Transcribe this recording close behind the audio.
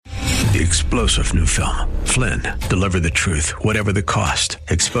The explosive new film, Flynn, deliver the truth, whatever the cost,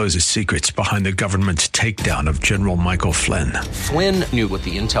 exposes secrets behind the government's takedown of General Michael Flynn. Flynn knew what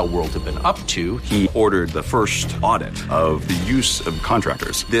the intel world had been up to. He ordered the first audit of the use of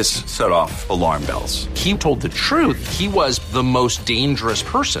contractors. This set off alarm bells. He told the truth. He was the most dangerous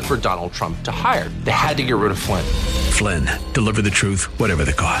person for Donald Trump to hire. They had to get rid of Flynn. Flynn, deliver the truth, whatever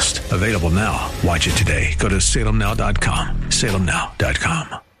the cost. Available now. Watch it today. Go to salemnow.com.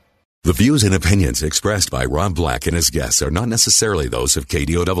 salemnow.com. The views and opinions expressed by Rob Black and his guests are not necessarily those of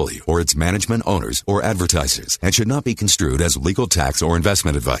KDOW or its management, owners, or advertisers and should not be construed as legal, tax, or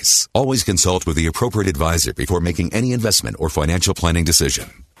investment advice. Always consult with the appropriate advisor before making any investment or financial planning decision.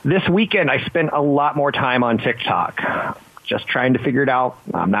 This weekend, I spent a lot more time on TikTok, just trying to figure it out.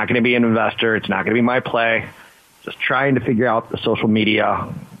 I'm not going to be an investor. It's not going to be my play. Just trying to figure out the social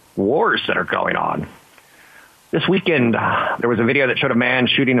media wars that are going on. This weekend, there was a video that showed a man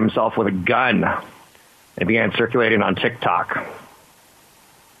shooting himself with a gun. It began circulating on TikTok.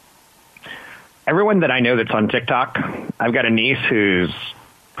 Everyone that I know that's on TikTok, I've got a niece who's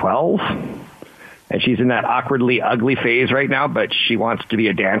 12, and she's in that awkwardly ugly phase right now, but she wants to be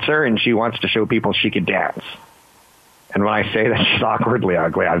a dancer, and she wants to show people she can dance. And when I say that she's awkwardly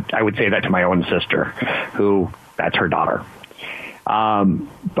ugly, I would say that to my own sister, who, that's her daughter.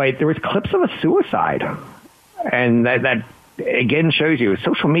 But there was clips of a suicide. And that again shows you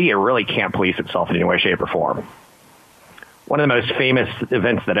social media really can't police itself in any way, shape, or form. One of the most famous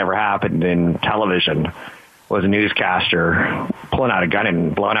events that ever happened in television was a newscaster pulling out a gun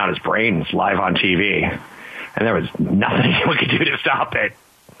and blowing out his brains live on TV. And there was nothing anyone could do to stop it.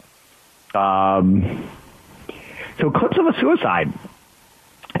 So clips of a suicide.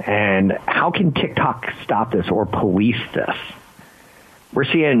 And how can TikTok stop this or police this? We're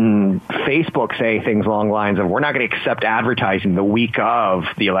seeing Facebook say things along the lines of, we're not going to accept advertising the week of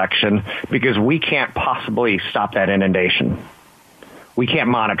the election because we can't possibly stop that inundation. We can't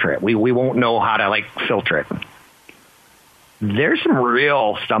monitor it. We won't know how to filter it. There's some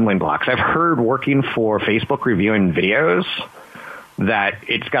real stumbling blocks. I've heard working for Facebook reviewing videos that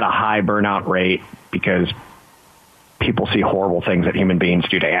it's got a high burnout rate because people see horrible things that human beings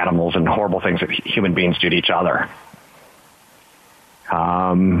do to animals and horrible things that human beings do to each other.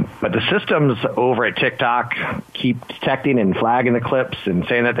 But the systems over at TikTok keep detecting and flagging the clips and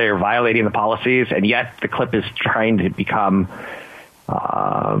saying that they're violating the policies, and yet the clip is trying to become,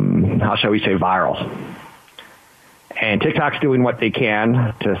 how shall we say, viral. And TikTok's doing what they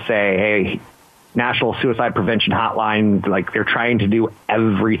can to say, hey, National Suicide Prevention Hotline, they're trying to do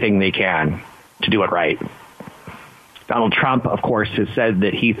everything they can to do it right. Donald Trump, of course, has said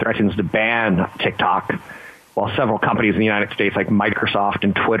that he threatens to ban TikTok, while several companies in the United States like Microsoft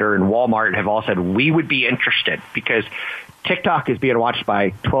and Twitter and Walmart have all said we would be interested because TikTok is being watched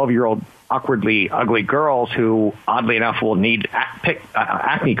by 12-year-old awkwardly ugly girls who, oddly enough, will need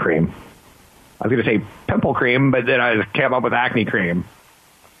acne cream. I was going to say pimple cream, but then I came up with acne cream.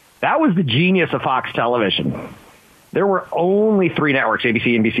 That was the genius of Fox Television. There were only 3 networks, ABC,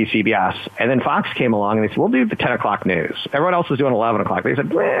 NBC, CBS, and then Fox came along and they said, we'll do the 10 o'clock news. Everyone else was doing 11 o'clock. They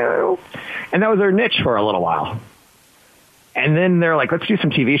said, well, and that was their niche for a little while. And then they're like, let's do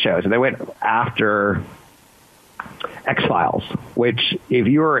some TV shows. And they went after X-Files, which if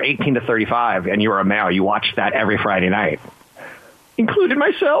you were 18 to 35 and you were a male, you watched that every Friday night, including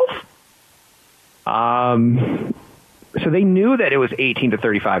myself. So they knew that it was 18 to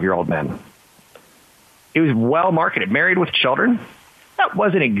 35-year-old men. It was well marketed. Married with Children, that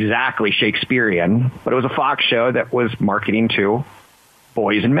wasn't exactly Shakespearean, but it was a Fox show that was marketing to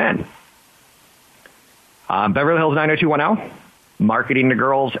boys and men. Beverly Hills 90210, marketing to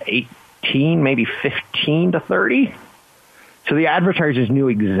girls 18, maybe 15 to 30. So the advertisers knew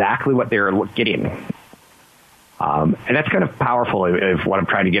exactly what they were getting. And that's kind of powerful of what I'm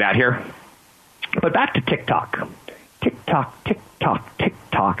trying to get at here. But back to TikTok. TikTok.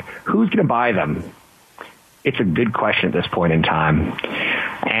 Who's going to buy them? It's a good question at this point in time.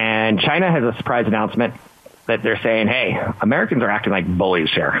 And China has a surprise announcement that they're saying, hey, Americans are acting like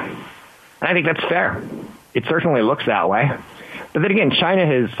bullies here. And I think that's fair. It certainly looks that way. But then again, China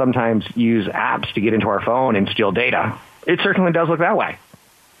has sometimes used apps to get into our phone and steal data. It certainly does look that way.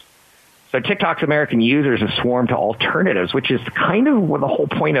 So TikTok's American users have swarmed to alternatives, which is kind of the whole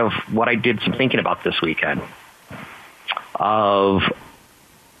point of what I did some thinking about this weekend. Of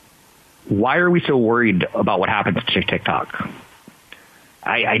why are we so worried about what happens to TikTok?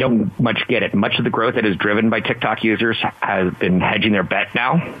 I don't much get it. Much of the growth that is driven by TikTok users has been hedging their bet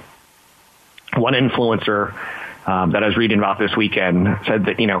now. One influencer that I was reading about this weekend said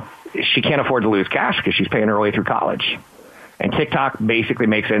that, she can't afford to lose cash because she's paying her way through college. And TikTok basically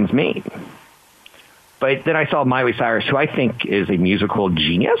makes ends meet. But then I saw Miley Cyrus, who I think is a musical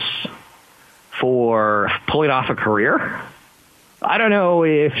genius for pulling off a career. I don't know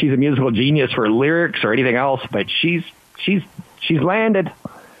if she's a musical genius for lyrics or anything else, but she's landed.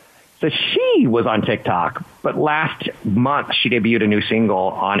 So she was on TikTok, but last month she debuted a new single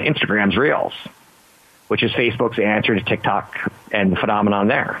on Instagram's Reels, which is Facebook's answer to TikTok and the phenomenon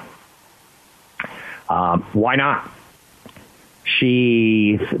there. Why not?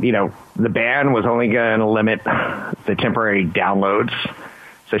 The ban was only going to limit the temporary downloads.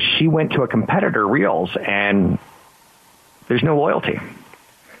 So she went to a competitor, Reels, and there's no loyalty.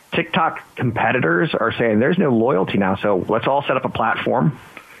 TikTok competitors are saying there's no loyalty now, so let's all set up a platform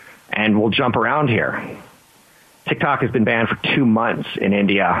and we'll jump around here. TikTok has been banned for 2 months in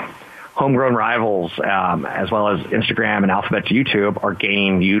India. Homegrown rivals, as well as Instagram and Alphabet's YouTube, are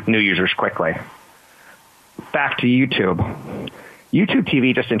gaining new users quickly. Back to YouTube. YouTube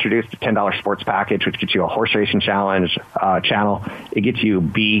TV just introduced a $10 sports package, which gets you a horse racing challenge channel. It gets you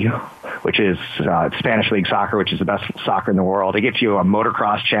B, which is Spanish League Soccer, which is the best soccer in the world. It gets you a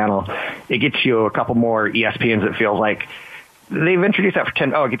motocross channel. It gets you a couple more ESPNs. It feels like they've introduced that for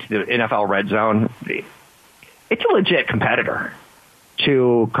 $10. Oh, it gets you the NFL Red Zone. It's a legit competitor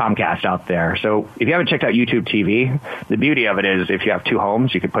to Comcast out there. So if you haven't checked out YouTube TV, the beauty of it is if you have 2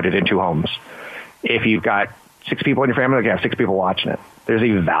 homes, you can put it in 2 homes. If you've got 6 people in your family, you have 6 people watching it. There's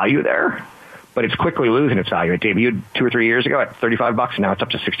a value there, but it's quickly losing its value. It debuted 2 or 3 years ago at $35, and now it's up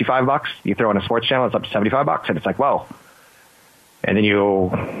to $65. You throw in a sports channel, it's up to $75, and it's like, whoa. And then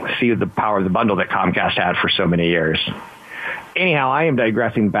you see the power of the bundle that Comcast had for so many years. Anyhow, I am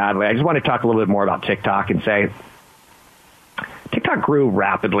digressing badly. I just want to talk a little bit more about TikTok and say TikTok grew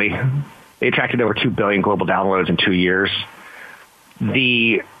rapidly. They attracted over 2 billion global downloads in 2 years.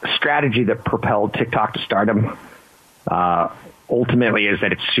 The strategy that propelled TikTok to stardom ultimately is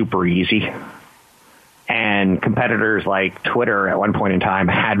that it's super easy. And competitors like Twitter at one point in time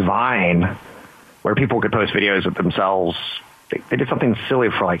had Vine, where people could post videos of themselves. They did something silly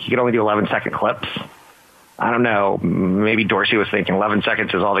for you could only do 11-second clips. I don't know. Maybe Dorsey was thinking 11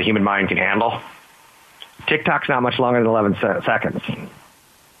 seconds is all the human mind can handle. TikTok's not much longer than 11 seconds.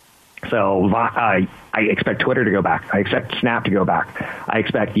 So I expect Twitter to go back. I expect Snap to go back. I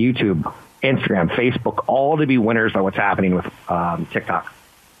expect YouTube, Instagram, Facebook, all to be winners by what's happening with TikTok.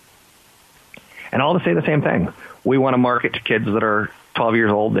 And all to say the same thing. We want to market to kids that are 12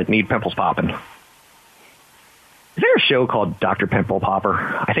 years old that need pimples popping. Is there a show called Dr. Pimple Popper?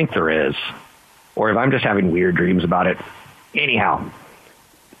 I think there is. Or if I'm just having weird dreams about it. Anyhow,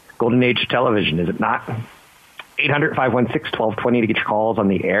 golden age of television, is it not? 800-516-1220 to get your calls on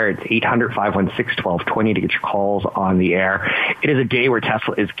the air. It's 800-516-1220 to get your calls on the air. It is a day where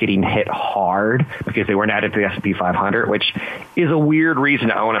Tesla is getting hit hard because they weren't added to the S&P 500, which is a weird reason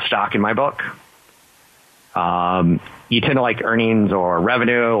to own a stock in my book. You tend to like earnings or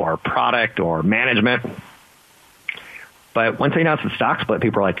revenue or product or management. But once they announce the stock split,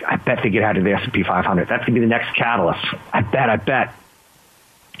 people are like, I bet they get added to the S&P 500. That's going to be the next catalyst. I bet.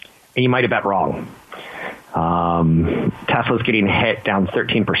 And you might have bet wrong. Tesla's getting hit down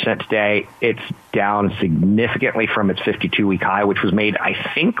 13% today. It's down significantly from its 52-week high, which was made, I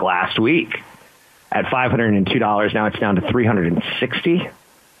think, last week at $502. Now it's down to $360.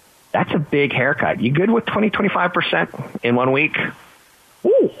 That's a big haircut. You good with 25% in 1 week?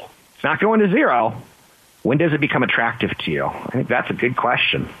 Ooh, it's not going to zero. When does it become attractive to you? I think that's a good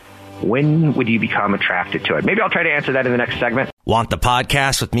question. When would you become attracted to it? Maybe I'll try to answer that in the next segment. Want the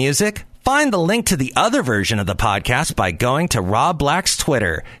podcast with music? Find the link to the other version of the podcast by going to Rob Black's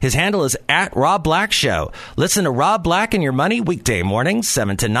Twitter. His handle is @RobBlackShow. Listen to Rob Black and Your Money weekday mornings,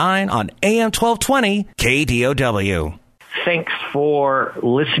 7 to 9 on AM 1220 KDOW. Thanks for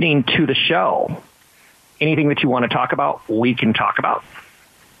listening to the show. Anything that you want to talk about, we can talk about.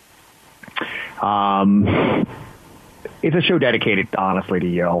 It's a show dedicated, honestly, to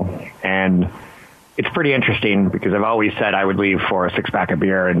you. And it's pretty interesting because I've always said I would leave for a 6-pack of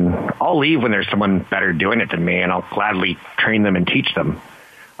beer, and I'll leave when there's someone better doing it than me, and I'll gladly train them and teach them.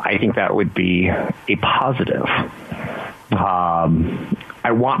 I think that would be a positive.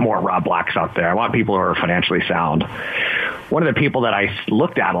 I want more Rob Blacks out there. I want people who are financially sound. One of the people that I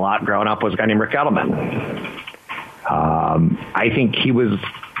looked at a lot growing up was a guy named Rick Edelman. I think he was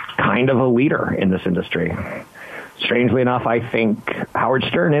kind of a leader in this industry. Strangely enough, I think Howard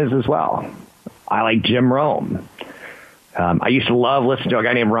Stern is as well. I like Jim Rome. I used to love listening to a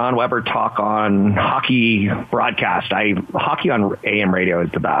guy named Ron Weber talk on hockey broadcast. Hockey on AM radio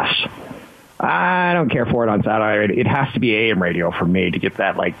is the best. I don't care for it on satellite. It has to be AM radio for me to get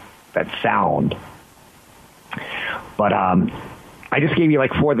that sound. But I just gave you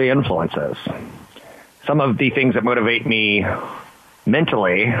like 4 of the influences. Some of the things that motivate me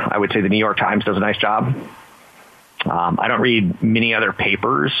mentally, I would say the New York Times does a nice job. I don't read many other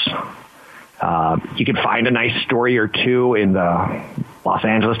papers. You can find a nice story or two in the Los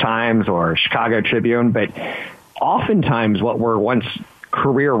Angeles Times or Chicago Tribune, but oftentimes what were once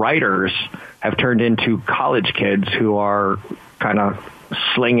career writers have turned into college kids who are kind of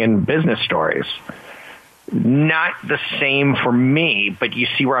slinging business stories. Not the same for me, but you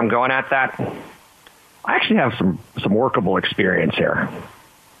see where I'm going at that? I actually have some workable experience here.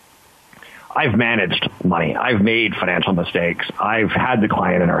 I've managed money. I've made financial mistakes. I've had the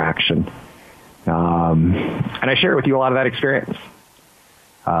client interaction. And I share with you a lot of that experience.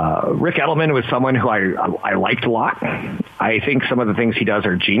 Rick Edelman was someone who I liked a lot. I think some of the things he does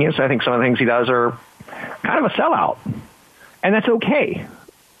are genius. I think some of the things he does are kind of a sellout. And that's okay.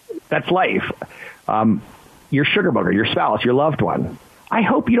 That's life. Your sugar booger, your spouse, your loved one. I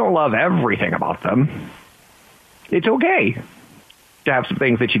hope you don't love everything about them. It's okay to have some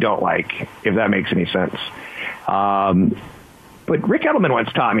things that you don't like, if that makes any sense. But Rick Edelman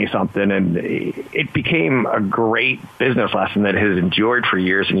once taught me something, and it became a great business lesson that has endured for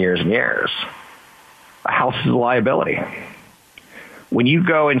years and years and years. A house is a liability. When you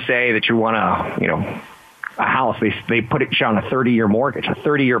go and say that you want a house, they put it on a 30-year mortgage, a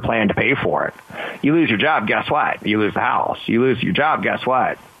 30-year plan to pay for it. You lose your job, guess what? You lose the house. You lose your job, guess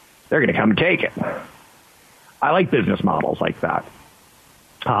what? They're going to come and take it. I like business models like that.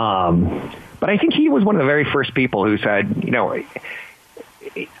 But I think he was one of the very first people who said,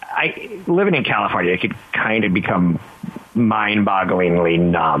 living in California, I could kind of become mind-bogglingly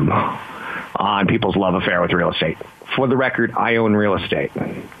numb on people's love affair with real estate. For the record, I own real estate.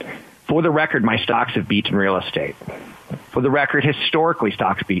 For the record, my stocks have beaten real estate. For the record, historically,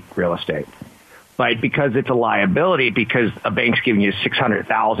 stocks beat real estate. But because it's a liability, because a bank's giving you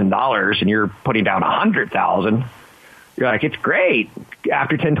 $600,000 and you're putting down $100,000, you're like, it's great.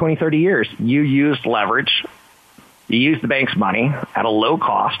 After 10, 20, 30 years, you used leverage. You used the bank's money at a low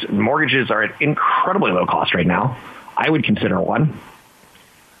cost. Mortgages are at incredibly low cost right now. I would consider one.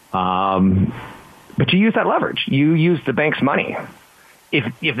 But you use that leverage. You use the bank's money.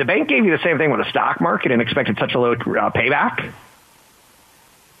 If the bank gave you the same thing with the stock market and expected such a low payback,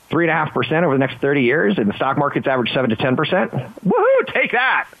 3.5% over the next 30 years, and the stock market's average 7 to 10%, woohoo, take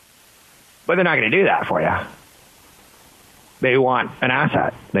that. But they're not going to do that for you. They want an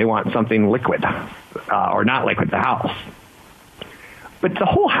asset. They want something liquid, or not liquid, the house. But the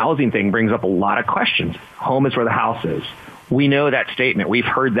whole housing thing brings up a lot of questions. Home is where the house is. We know that statement. We've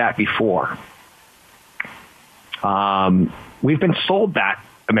heard that before. We've been sold that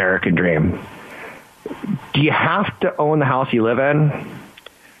American dream. Do you have to own the house you live in?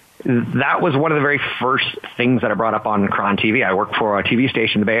 That was one of the very first things that I brought up on Cron TV. I work for a TV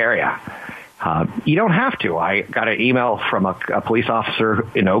station in the Bay Area. You don't have to. I got an email from a police officer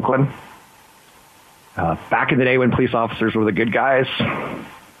in Oakland. Back in the day when police officers were the good guys. Can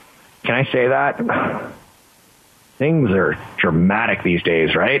I say that? Things are dramatic these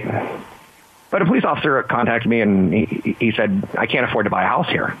days, right? But a police officer contacted me and he said, I can't afford to buy a house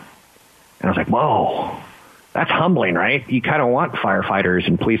here. And I was like, whoa, that's humbling, right? You kind of want firefighters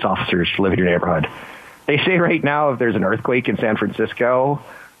and police officers to live in your neighborhood. They say right now if there's an earthquake in San Francisco,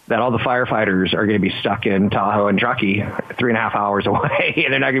 that all the firefighters are going to be stuck in Tahoe and Truckee 3.5 hours away,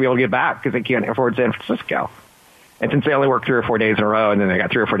 and they're not going to be able to get back because they can't afford San Francisco. And since they only work 3 or 4 days in a row and then they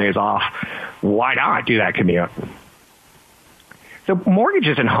got 3 or 4 days off, why not do that commute? So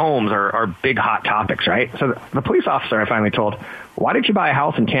mortgages and homes are big hot topics, right? So the police officer I finally told, why did you buy a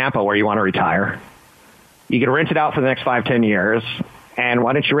house in Tampa where you want to retire? You can rent it out for the next 5-10 years, and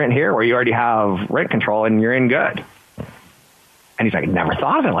why don't you rent here where you already have rent control and you're in good? And he's like, I never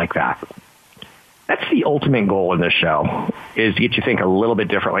thought of it like that. That's the ultimate goal in this show, is to get you to think a little bit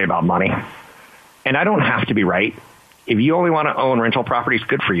differently about money. And I don't have to be right. If you only want to own rental properties,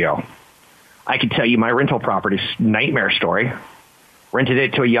 good for you. I could tell you my rental property nightmare story. Rented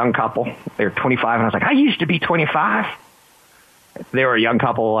it to a young couple. They were 25, and I was like, I used to be 25. They were a young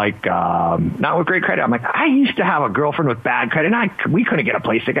couple, like, not with great credit. I'm like, I used to have a girlfriend with bad credit, and we couldn't get a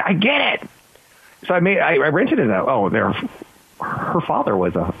place to go. I get it. So I rented it out. Her father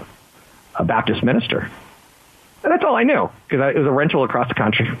was a Baptist minister. And that's all I knew, because it was a rental across the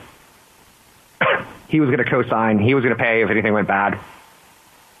country. He was going to co-sign. He was going to pay if anything went bad.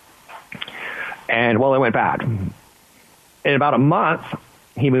 And, well, it went bad. In about a month,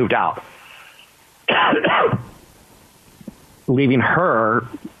 he moved out, leaving her,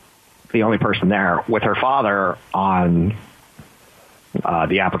 the only person there, with her father on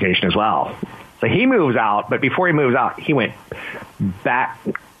the application as well. So he moves out, but before he moves out, he went bat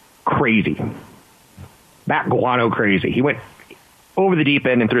crazy. Bat guano crazy. He went over the deep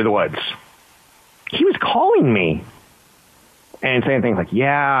end and through the woods. He was calling me and saying things like,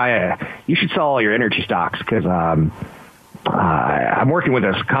 yeah, you should sell all your energy stocks because I'm working with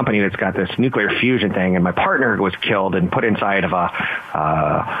this company that's got this nuclear fusion thing, and my partner was killed and put inside of a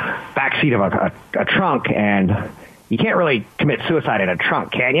backseat of a trunk, and you can't really commit suicide in a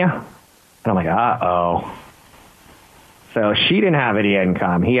trunk, can you? And I'm like, uh-oh. So she didn't have any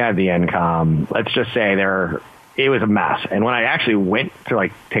income. He had the income. Let's just say it was a mess. And when I actually went to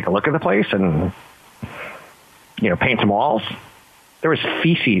take a look at the place and, paint some walls, there was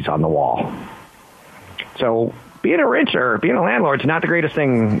feces on the wall. So being a renter, being a landlord is not the greatest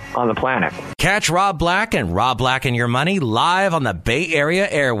thing on the planet. Catch Rob Black and Rob Black and Your Money live on the Bay Area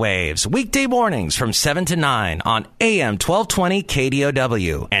airwaves, weekday mornings from 7 to 9 on AM 1220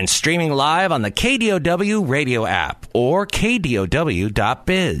 KDOW and streaming live on the KDOW radio app or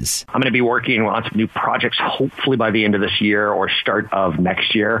KDOW.biz. I'm going to be working on some new projects hopefully by the end of this year or start of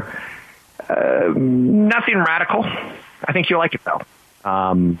next year. Nothing radical. I think you'll like it, though.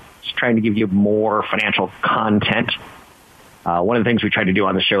 Just trying to give you more financial content. One of the things we try to do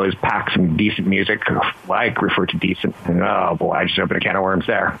on the show is pack some decent music. I refer to decent. Oh, boy, I just opened a can of worms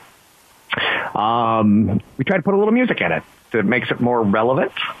there. We try to put a little music in it that makes it more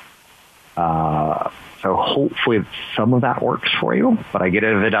relevant. So hopefully some of that works for you, but I get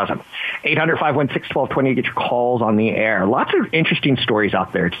it if it doesn't. 800-516-1220 to get your calls on the air. Lots of interesting stories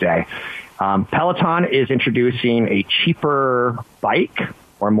out there today. Peloton is introducing a cheaper bike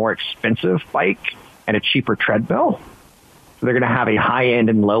or more expensive bike and a cheaper treadmill. So they're going to have a high-end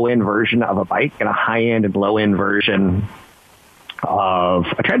and low-end version of a bike and a high-end and low-end version of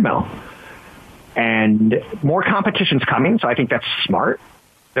a treadmill. And more competition's coming, so I think that's smart.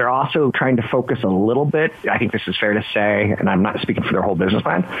 They're also trying to focus a little bit, I think this is fair to say, and I'm not speaking for their whole business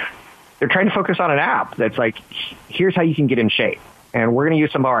plan. They're trying to focus on an app that's like, here's how you can get in shape. And we're going to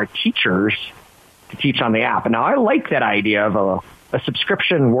use some of our teachers to teach on the app. And now I like that idea of a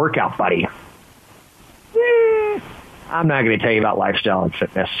subscription workout buddy. I'm not going to tell you about lifestyle and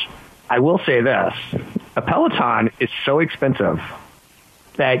fitness. I will say this. A Peloton is so expensive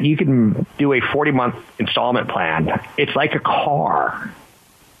that you can do a 40-month installment plan. It's like a car.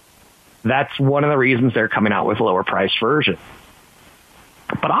 That's one of the reasons they're coming out with a lower price version.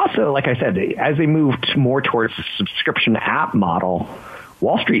 But also, like I said, as they moved more towards the subscription app model,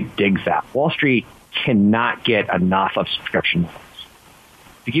 Wall Street digs that. Wall Street cannot get enough of subscription models.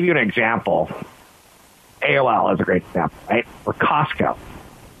 To give you an example, AOL is a great example, right? Or Costco.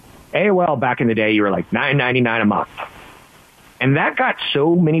 AOL back in the day, you were like $9.99 a month. And that got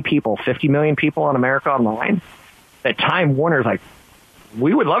so many people, 50 million people in America online, that Time Warner's like,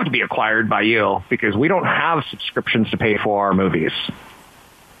 we would love to be acquired by you because we don't have subscriptions to pay for our movies.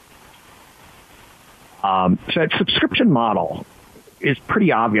 So that subscription model is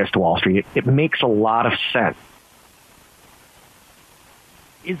pretty obvious to Wall Street. It makes a lot of sense.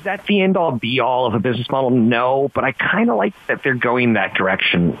 Is that the end-all, be-all of a business model? No, but I kind of like that they're going that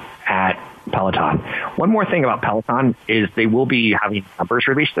direction at Peloton. One more thing about Peloton is they will be having numbers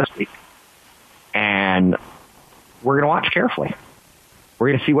released this week, and we're going to watch carefully. We're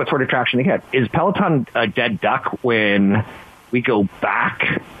going to see what sort of traction they get. Is Peloton a dead duck when we go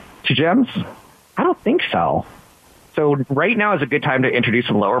back to gyms? I don't think so. So right now is a good time to introduce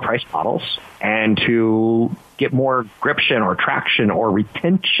some lower price models and to get more gription or traction or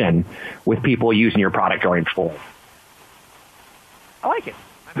retention with people using your product going forward. I like it.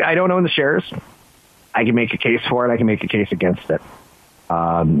 I don't own the shares. I can make a case for it. I can make a case against it.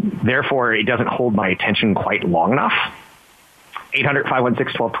 Therefore, it doesn't hold my attention quite long enough.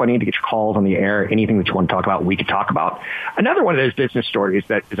 800-516-1220 to get your calls on the air. Anything that you want to talk about, we could talk about. Another one of those business stories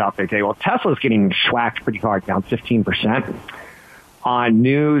that is out there today. Well, Tesla's getting schwacked pretty hard, down 15% on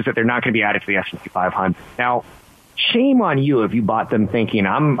news that they're not going to be added to the S&P 500. Now, shame on you if you bought them thinking,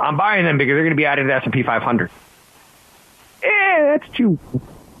 I'm buying them because they're going to be added to the S&P 500. That's too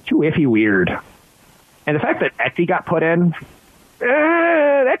iffy weird. And the fact that Etsy got put in,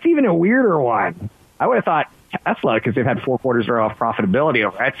 that's even a weirder one. I would have thought Tesla, because they've had 4 quarters in a row of profitability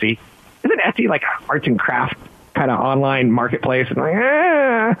over Etsy. Isn't Etsy like an arts and craft kind of online marketplace? And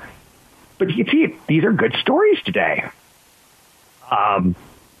like, But you can see these are good stories today. On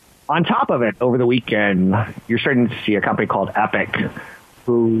top of it, over the weekend, you're starting to see a company called Epic,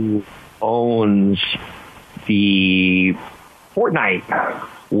 who owns the Fortnite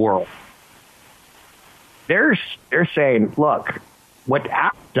world. They're saying, look, what the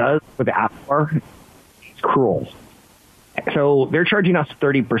app does for the App Store, cruel. So they're charging us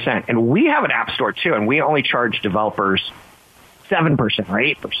 30%. And we have an app store, too, and we only charge developers 7% or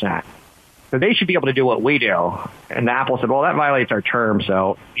 8%. So they should be able to do what we do. And Apple said, well, that violates our terms,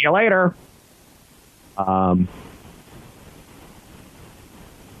 so see you later. You're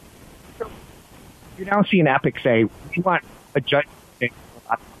now seeing Epic say, we want a judge.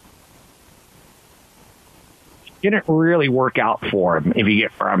 Didn't really work out for him if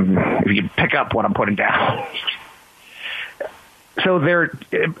you pick up what I'm putting down. So they're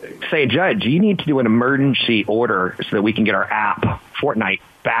saying, Judge, you need to do an emergency order so that we can get our app, Fortnite,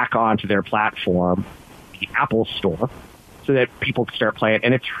 back onto their platform, the Apple Store, so that people can start playing.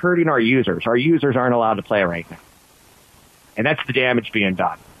 And it's hurting our users. Our users aren't allowed to play right now. And that's the damage being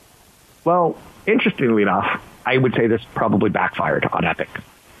done. Well, interestingly enough, I would say this probably backfired on Epic.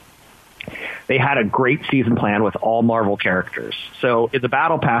 They had a great season plan with all Marvel characters. So in the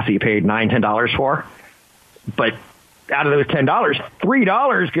Battle Pass that you paid $9, $10 for, but out of those $10,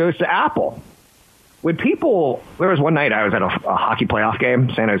 $3 goes to Apple. When people, there was one night I was at a hockey playoff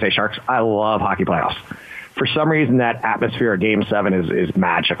game, San Jose Sharks. I love hockey playoffs. For some reason, that atmosphere of Game 7 is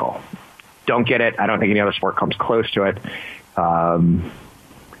magical. Don't get it. I don't think any other sport comes close to it.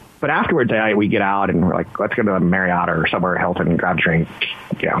 But afterwards, we get out and we're like, let's go to the Marriott or somewhere, Hilton, and grab a drink.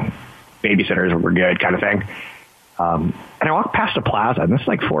 You know, babysitters, we're good kind of thing. And I walked past a plaza, and this is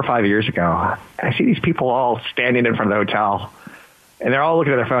like 4 or 5 years ago. And I see these people all standing in front of the hotel, and they're all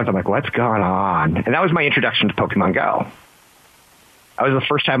looking at their phones. I'm like, what's going on? And that was my introduction to Pokemon Go. That was the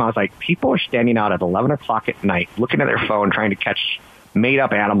first time I was like, people are standing out at 11 o'clock at night, looking at their phone, trying to catch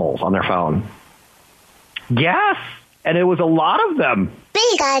made-up animals on their phone. Yes, and it was a lot of them.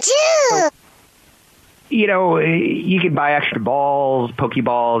 Pikachu! So, you know, you could buy extra balls,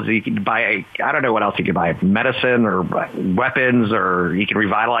 Pokeballs. You could buy, I don't know what else you could buy, medicine or weapons, or you can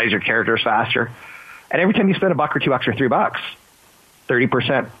revitalize your characters faster. And every time you spend $1 or $2 or $3,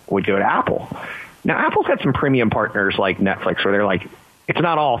 30% would go to Apple. Now, Apple's got some premium partners like Netflix, where they're like, it's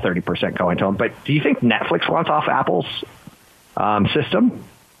not all 30% going to them. But do you think Netflix wants off Apple's system,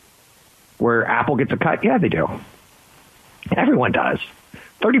 where Apple gets a cut? Yeah, they do. Everyone does.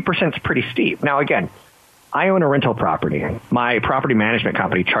 30% is pretty steep. Now, again, I own a rental property. My property management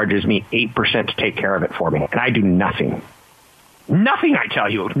company charges me 8% to take care of it for me, and I do nothing. Nothing, I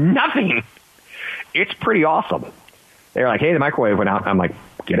tell you. Nothing. It's pretty awesome. They're like, hey, the microwave went out. I'm like,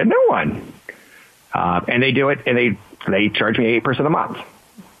 get a new one. And they do it, and they charge me 8% a month.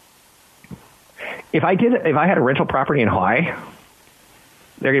 If I had a rental property in Hawaii,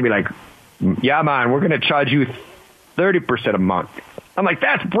 they're going to be like, yeah, man, we're going to charge you 30% a month. I'm like,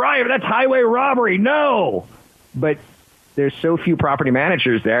 that's bribe. That's highway robbery. No. But there's so few property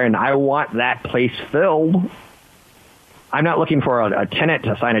managers there, and I want that place filled. I'm not looking for a tenant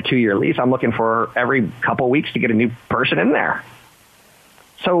to sign a 2-year lease. I'm looking for every couple of weeks to get a new person in there.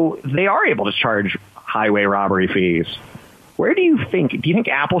 So they are able to charge highway robbery fees. Where do you think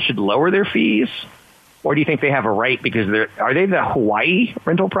Apple should lower their fees? Or do you think they have a right because are they the Hawaii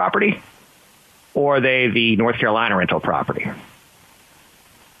rental property? Or are they the North Carolina rental property?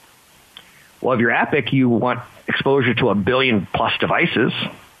 Well, if you're Epic, you want exposure to 1 billion plus devices.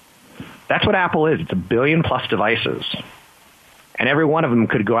 That's what Apple is. It's 1 billion plus devices. And every one of them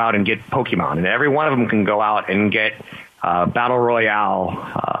could go out and get Pokemon. And every one of them can go out and get Battle Royale,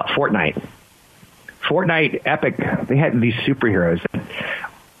 Fortnite. Fortnite, Epic, they had these superheroes.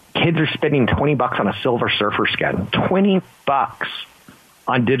 Kids are spending $20 on a Silver Surfer skin. $20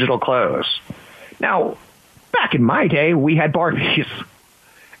 on digital clothes. Now, back in my day, we had Barbies.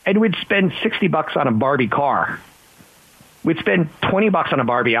 And we'd spend $60 on a Barbie car. We'd spend $20 on a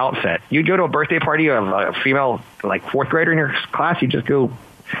Barbie outfit. You'd go to a birthday party of a female, like 4th grader in your class. You'd just go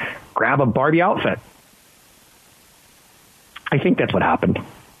grab a Barbie outfit. I think that's what happened.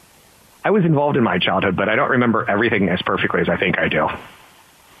 I was involved in my childhood, but I don't remember everything as perfectly as I think I do.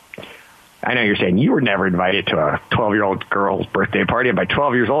 I know you're saying you were never invited to a 12-year-old girl's birthday party, and by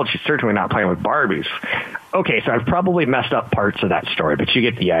 12 years old, she's certainly not playing with Barbies. Okay, so I've probably messed up parts of that story, but you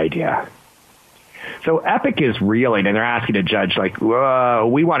get the idea. So Epic is reeling, and they're asking a judge, like, whoa,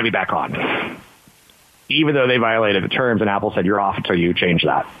 we want to be back on. Even though they violated the terms, and Apple said, you're off until you change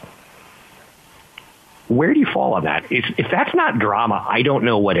that. Where do you fall on that? If that's not drama, I don't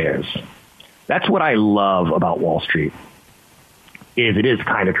know what is. That's what I love about Wall Street, is it is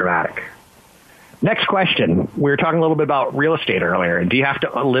kind of dramatic. Next question. We were talking a little bit about real estate earlier. Do you have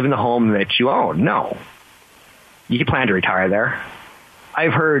to live in the home that you own? No. You can plan to retire there.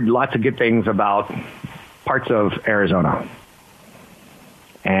 I've heard lots of good things about parts of Arizona.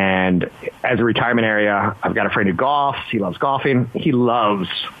 And as a retirement area, I've got a friend who golfs. He loves golfing. He loves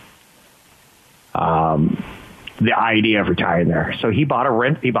the idea of retiring there. So he bought a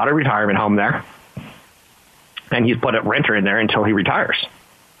retirement home there, and he's put a renter in there until he retires.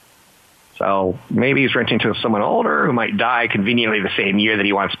 So maybe he's renting to someone older who might die conveniently the same year that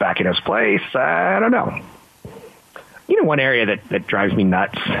he wants back in his place. I don't know. You know, one area that drives me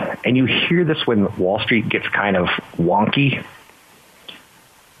nuts, and you hear this when Wall Street gets kind of wonky,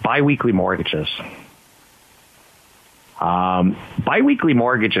 biweekly mortgages. Biweekly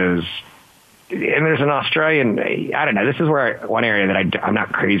mortgages, and there's an Australian, I don't know, this is where one area that I'm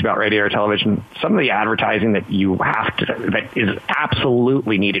not crazy about radio or television. Some of the advertising that is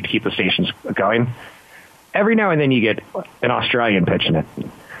absolutely needed to keep the stations going. Every now and then you get an Australian pitching it.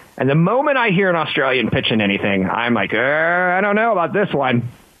 And the moment I hear an Australian pitching anything, I'm like, I don't know about this one.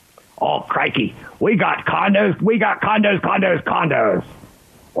 Oh, crikey. We got condos.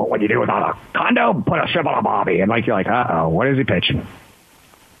 Well, what do you do without a condo? Put a ship on a bobby. And you're like, uh-oh, what is he pitching?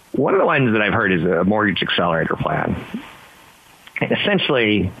 One of the ones that I've heard is a mortgage accelerator plan. And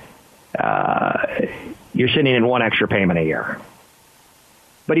essentially, you're sitting in one extra payment a year.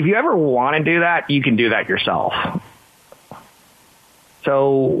 But if you ever want to do that, you can do that yourself.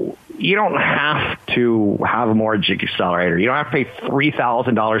 So you don't have to have a mortgage accelerator. You don't have to pay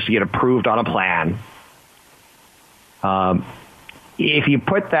 $3,000 to get approved on a plan. If you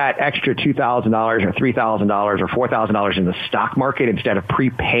put that extra $2,000 or $3,000 or $4,000 in the stock market instead of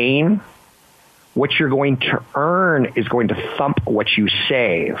prepaying, what you're going to earn is going to thump what you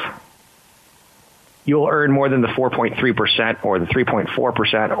save. You'll earn more than the 4.3% or the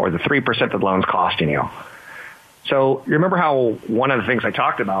 3.4% or the 3% that the loan's costing you. So remember how one of the things I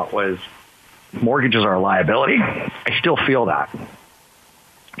talked about was mortgages are a liability? I still feel that.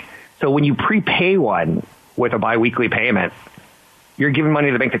 So when you prepay one with a biweekly payment, you're giving money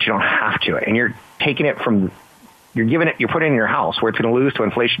to the bank that you don't have to, and you're taking it from, you're putting it in your house where it's going to lose to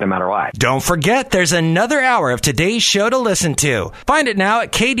inflation no matter what. Don't forget, there's another hour of today's show to listen to. Find it now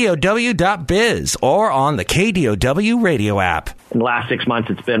at KDOW.biz or on the KDOW radio app. In the last 6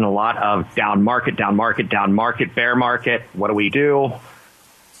 months, it's been a lot of down market, bear market. What do we do?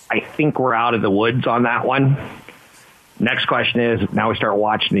 I think we're out of the woods on that one. Next question is, now we start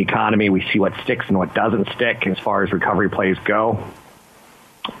watching the economy. We see what sticks and what doesn't stick as far as recovery plays go.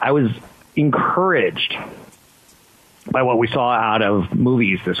 I was encouraged by what we saw out of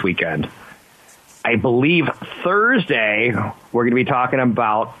movies this weekend. I believe Thursday, we're going to be talking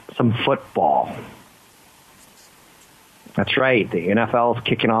about some football. That's right. The NFL is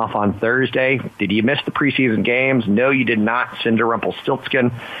kicking off on Thursday. Did you miss the preseason games? No, you did not, Cinder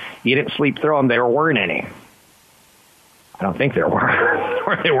Rumpelstiltskin. You didn't sleep through them. There weren't any. I don't think there were.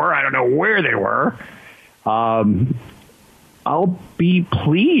 Or they were. I don't know where they were. I'll be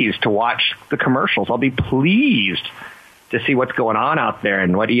pleased to watch the commercials. I'll be pleased to see what's going on out there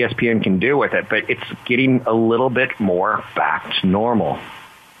and what ESPN can do with it. But it's getting a little bit more back to normal.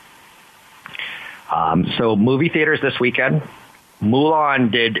 So movie theaters this weekend.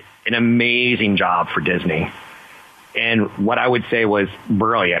 Mulan did an amazing job for Disney. And what I would say was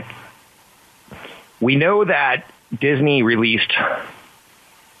brilliant. We know that Disney released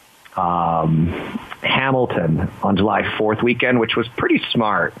Hamilton on July 4th weekend, which was pretty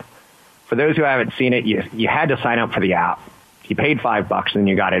smart. For those who haven't seen it, you had to sign up for the app. You paid $5 and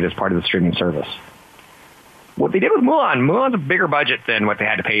you got it as part of the streaming service. What they did with Mulan's a bigger budget than what they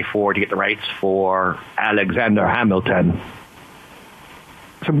had to pay for to get the rights for Alexander Hamilton.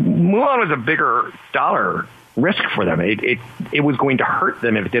 So Mulan was a bigger dollar risk for them. It was going to hurt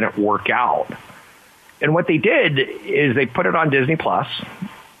them if it didn't work out. And what they did is they put it on Disney Plus.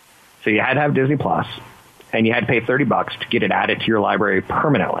 So you had to have Disney Plus, and you had to pay $30 to get it added to your library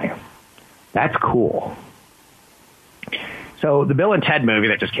permanently. That's cool. So the Bill and Ted movie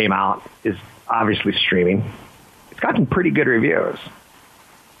that just came out is obviously streaming. It's gotten pretty good reviews,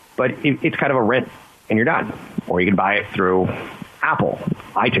 but it's kind of a rent and you're done. Or you can buy it through Apple,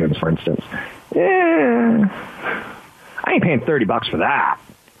 iTunes, for instance. I ain't paying $30 for that.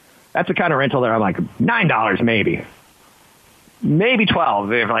 That's the kind of rental that I'm like, $9 maybe. Maybe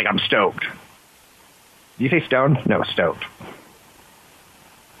 $12 if I'm stoked. Did you say stoned? No, stoked.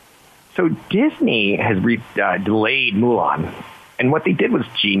 So Disney has delayed Mulan. And what they did was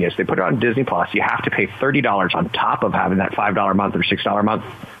genius. They put it on Disney Plus. You have to pay $30 on top of having that $5 a month or $6 a month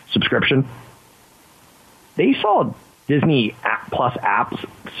subscription. They saw Disney Plus apps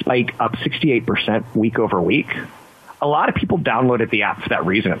spike up 68% week over week. A lot of people downloaded the app for that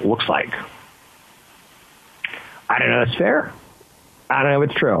reason, it looks like. I don't know if it's fair. I don't know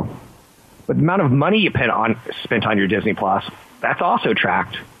if it's true. But the amount of money you spent on your Disney Plus, that's also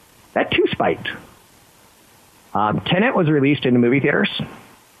tracked. That too spiked. Tenet was released in the movie theaters.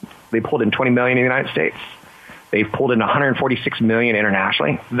 They pulled in $20 million in the United States. They've pulled in $146 million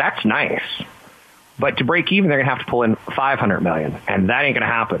internationally. That's nice. But to break even, they're going to have to pull in $500 million, and that ain't going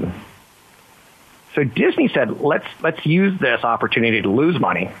to happen. So Disney said, let's use this opportunity to lose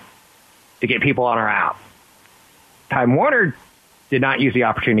money to get people on our app. Time Warner did not use the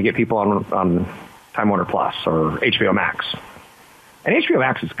opportunity to get people on Time Warner Plus or HBO Max. And HBO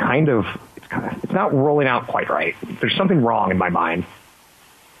Max is it's not rolling out quite right. There's something wrong in my mind.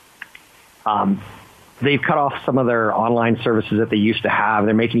 They've cut off some of their online services that they used to have.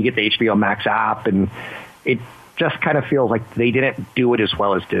 They're making you get the HBO Max app, and it just kind of feels like they didn't do it as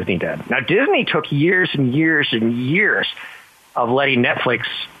well as Disney did. Now, Disney took years and years and years of letting Netflix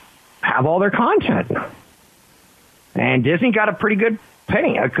have all their content. And Disney got a pretty good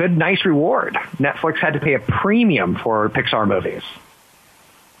penny, a good, nice reward. Netflix had to pay a premium for Pixar movies.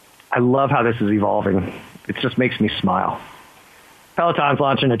 I love how this is evolving. It just makes me smile. Peloton's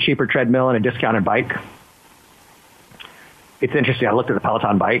launching a cheaper treadmill and a discounted bike. It's interesting. I looked at the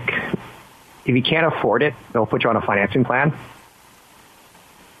Peloton bike. If you can't afford it, they'll put you on a financing plan.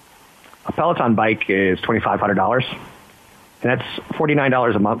 A Peloton bike is $2,500, and that's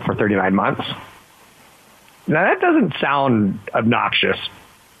 $49 a month for 39 months. Now, that doesn't sound obnoxious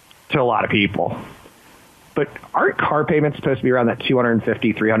to a lot of people, but aren't car payments supposed to be around that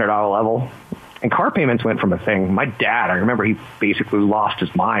 $250, $300 level? And car payments went from a thing. My dad, I remember he basically lost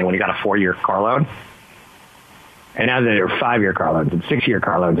his mind when he got a 4-year car loan. And now there are 5-year car loans and 6-year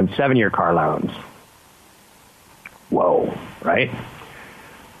car loans and 7-year car loans. Whoa, right?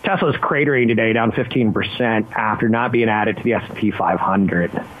 Tesla's cratering today, down 15% after not being added to the S&P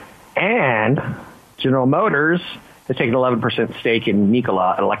 500. And General Motors has taken an 11% stake in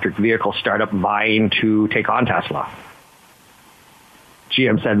Nikola, an electric vehicle startup vying to take on Tesla.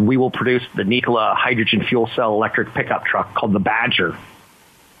 GM said, we will produce the Nikola hydrogen fuel cell electric pickup truck called the Badger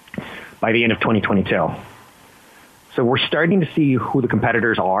by the end of 2022. So we're starting to see who the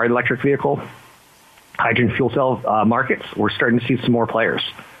competitors are in electric vehicle, hydrogen fuel cell markets. We're starting to see some more players,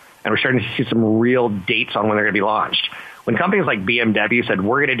 and we're starting to see some real dates on when they're going to be launched. When companies like BMW said,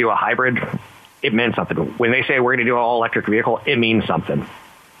 we're going to do a hybrid, it meant something. When they say we're going to do an all-electric vehicle, it means something.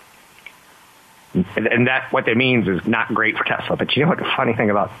 And that what that means is not great for Tesla. But you know what the funny thing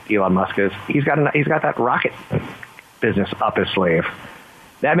about Elon Musk is? He's got that rocket business up his sleeve.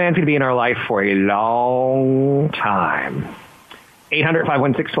 That man's going to be in our life for a long time.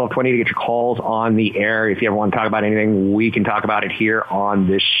 800-516-1220 to get your calls on the air. If you ever want to talk about anything, we can talk about it here on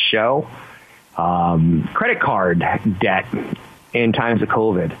this show. Credit card debt in times of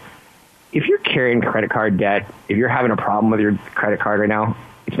COVID. If you're carrying credit card debt, if you're having a problem with your credit card right now,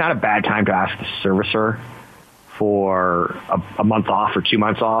 it's not a bad time to ask the servicer for a month off or 2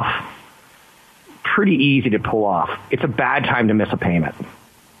 months off. Pretty easy to pull off. It's a bad time to miss a payment.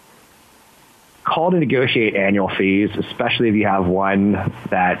 Call to negotiate annual fees, especially if you have one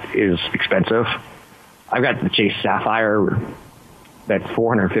that is expensive. I've got the Chase Sapphire that's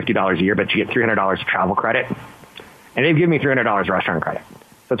 $450 a year, but you get $300 of travel credit. And they've given me $300 restaurant credit.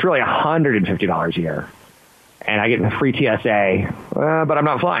 So it's really $150 a year. And I get a free TSA, but I'm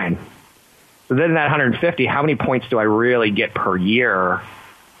not flying. So then that $150, how many points do I really get per year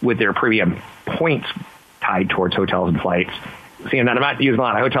with their premium points tied towards hotels and flights? See, I'm not using a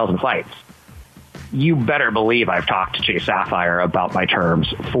lot of hotels and flights. You better believe I've talked to Chase Sapphire about my terms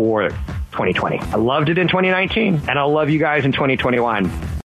for 2020. I loved it in 2019, and I'll love you guys in 2021.